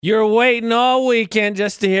You're waiting all weekend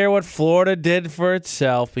just to hear what Florida did for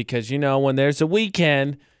itself because, when there's a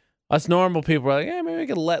weekend, us normal people are like, maybe we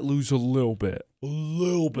can let loose a little bit. A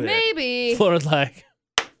little bit. Maybe. Florida's like,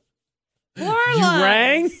 Florida. You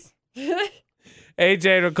rang?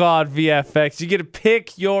 AJ and McCall on VFX. You get to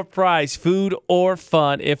pick your prize, food or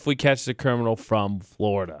fun, if we catch the criminal from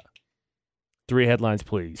Florida. 3 headlines,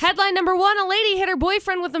 please. Headline number 1, a lady hit her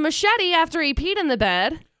boyfriend with a machete after he peed in the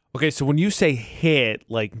bed. Okay, so when you say hit,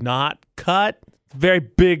 like not cut, very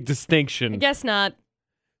big distinction. I guess not.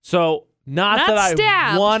 So, not that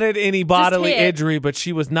stabbed, I wanted any bodily just hit. injury, but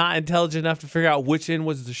she was not intelligent enough to figure out which end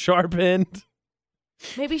was the sharp end.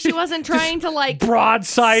 Maybe she wasn't trying to,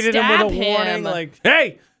 broadsided him with a stab warning, him. like,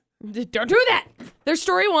 hey! Don't do that. There's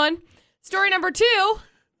story 1. Story number 2.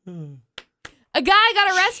 A guy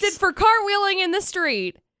got arrested for cartwheeling in the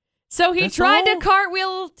street. So he tried to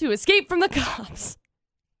cartwheel to escape from the cops.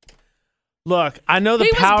 Look, I know the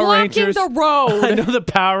He Power was Rangers. blocking the road. I know the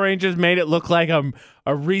Power Rangers made it look like a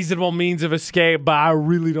reasonable means of escape, but I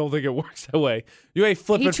really don't think it works that way. You ain't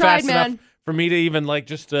flipping fast enough for me to even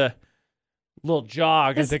just a little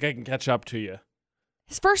jog. I think I can catch up to you.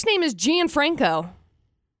 His first name is Gianfranco.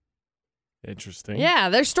 Interesting. Yeah,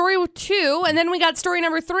 there's story 2, and then we got story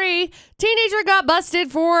number 3. Teenager got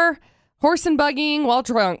busted for horse-and-buggying while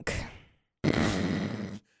drunk.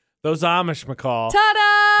 Those Amish, McCall.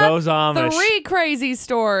 Ta-da! Those Amish. 3 crazy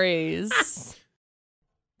stories.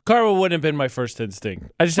 Cartwheel wouldn't have been my first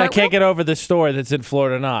instinct. I can't get over the story that's in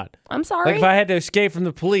Florida or not. I'm sorry. Like if I had to escape from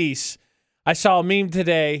the police, I saw a meme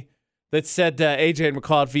today that said AJ and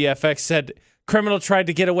McCall at VFX said criminal tried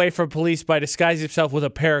to get away from police by disguising himself with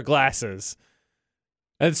a pair of glasses.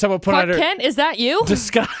 And someone put Clark under Kent, is that you?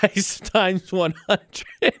 disguise times 100.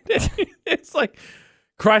 It's like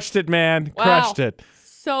crushed it, man. Wow. Crushed it.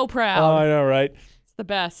 So proud. Oh, I know, right? It's the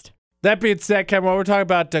best. That being said, Kevin, while we're talking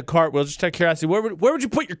about cartwheels, just out of curiosity, where would you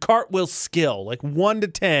put your cartwheel skill? Like 1 to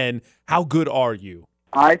 10, how good are you?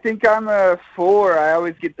 I think I'm a 4. I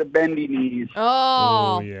always get the bendy knees.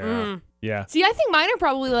 Oh. Yeah. Yeah. See, I think mine are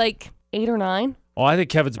probably 8 or 9. Oh, I think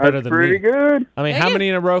Kevin's better That's than pretty me. good. I mean, Thank how you. many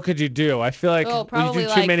in a row could you do? I feel like you probably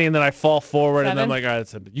do too many and then I fall forward 7. and then I'm like, all right,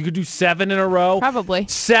 that's it. You could do 7 in a row? Probably.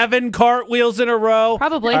 7 cartwheels in a row?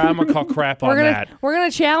 Probably. All right, I'm going to call crap on that. We're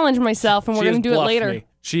gonna challenge myself, and we're going to do it later. Me.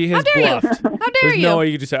 She has How dare you? bluffed. How dare There's you? no way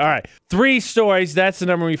you can do that. All right. 3 stories. That's the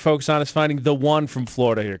number we focus on is finding the one from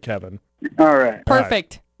Florida here, Kevin. All right.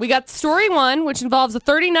 Perfect. We got story 1, which involves a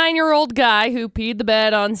 39-year-old guy who peed the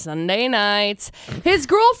bed on Sunday nights. His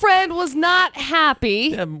girlfriend was not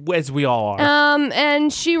happy. As we all are.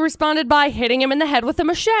 And she responded by hitting him in the head with a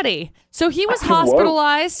machete. So he was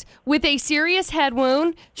hospitalized with a serious head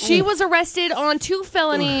wound. She was arrested on 2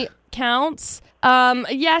 felony counts.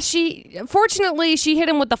 Fortunately, she hit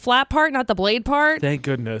him with the flat part, not the blade part. Thank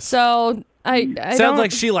goodness. So I Sounds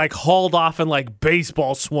like she hauled off and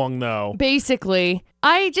baseball swung though. Basically,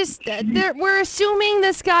 we're assuming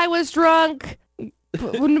this guy was drunk,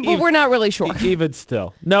 but we're not really sure. Even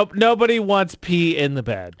still, nope. Nobody wants pee in the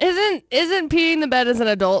bed. Isn't peeing in the bed as an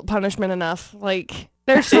adult punishment enough?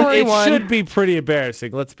 There's story 1. It should be pretty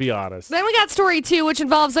embarrassing. Let's be honest. Then we got story 2, which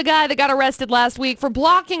involves a guy that got arrested last week for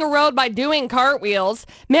blocking a road by doing cartwheels,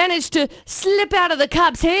 managed to slip out of the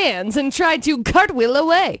cops' hands, and tried to cartwheel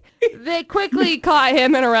away. They quickly caught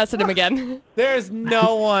him and arrested him again. There's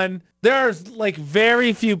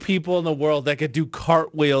very few people in the world that could do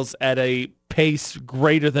cartwheels at a pace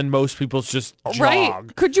greater than most people's just jog.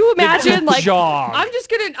 Right? Could you imagine? Jog. I'm just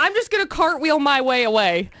gonna cartwheel my way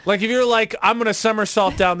away. If you're I'm gonna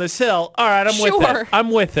somersault down this hill. All right, I'm with it.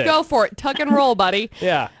 I'm with it. Go for it. Tuck and roll, buddy.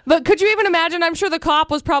 Yeah. But could you even imagine? I'm sure the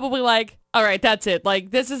cop was probably like, all right, that's it.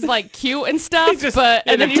 This is cute and stuff.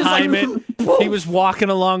 And then he was time like, it. He was walking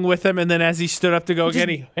along with him, and then as he stood up to go again,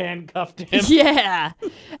 he handcuffed him. Yeah.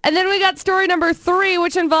 And then we got story number 3,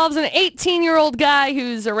 which involves an 18-year-old guy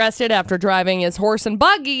who's arrested after driving his horse and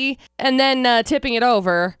buggy and then tipping it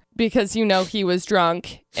over because, he was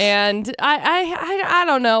drunk. And I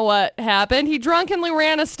don't know what happened. He drunkenly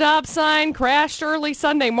ran a stop sign, crashed early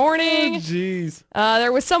Sunday morning. Oh, jeez.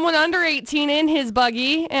 There was someone under 18 in his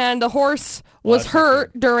buggy, and the horse was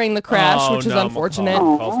hurt during the crash, which is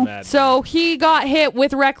unfortunate. So he got hit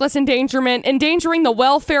with reckless endangerment, endangering the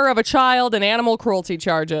welfare of a child, and animal cruelty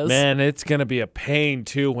charges. Man, it's going to be a pain,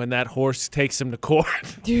 too, when that horse takes him to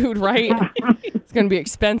court. Dude, right? It's going to be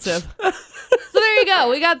expensive. So there you go.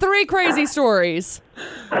 We got 3 crazy stories.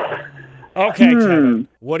 Okay, Kevin,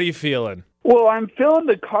 what are you feeling? Well, I'm feeling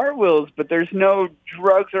the cartwheels, but there's no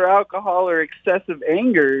drugs or alcohol or excessive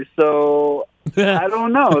anger, so I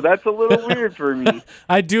don't know. That's a little weird for me.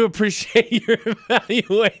 I do appreciate your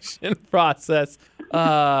evaluation process.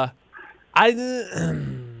 I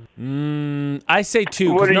say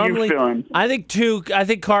 2. What are normally, you feeling? I think 2. I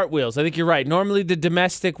think cartwheels. I think you're right. Normally, the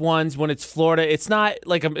domestic ones, when it's Florida, it's not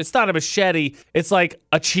like it's not a machete. It's like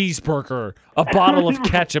a cheeseburger, a bottle of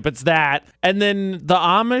ketchup. It's that. And then the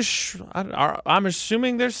Amish. I'm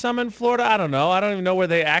assuming there's some in Florida. I don't know. I don't even know where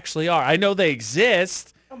they actually are. I know they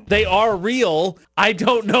exist. They are real. I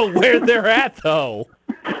don't know where they're at though.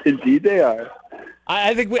 Indeed, they are.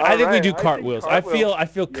 I think we do cartwheels. I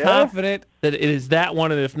feel confident that it is that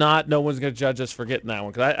one, and if not, no one's going to judge us for getting that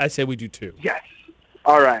one. Because I say we do 2. Yes.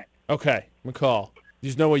 All right. Okay, McCall.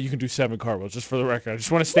 There's no way you can do 7 cartwheels. Just for the record, I just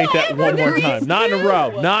want to state that one more time. Not in a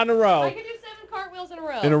row. Not in a row. I can do 7 cartwheels in a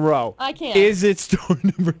row. In a row. I can. Is it story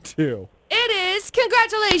number 2? It is.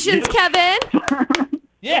 Congratulations, Kevin.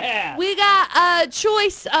 Yeah. We got a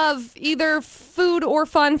choice of either food or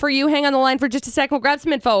fun for you. Hang on the line for just a second. We'll grab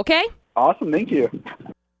some info, okay? Awesome. Thank you.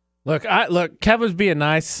 Look, Kevin's being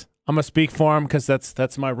nice. I'm going to speak for him because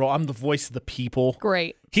that's my role. I'm the voice of the people.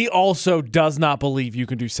 Great. He also does not believe you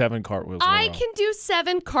can do 7 cartwheels in a row. I can do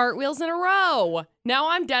 7 cartwheels in a row. Now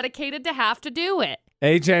I'm dedicated to have to do it.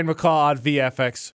 AJ and McCall on VFX.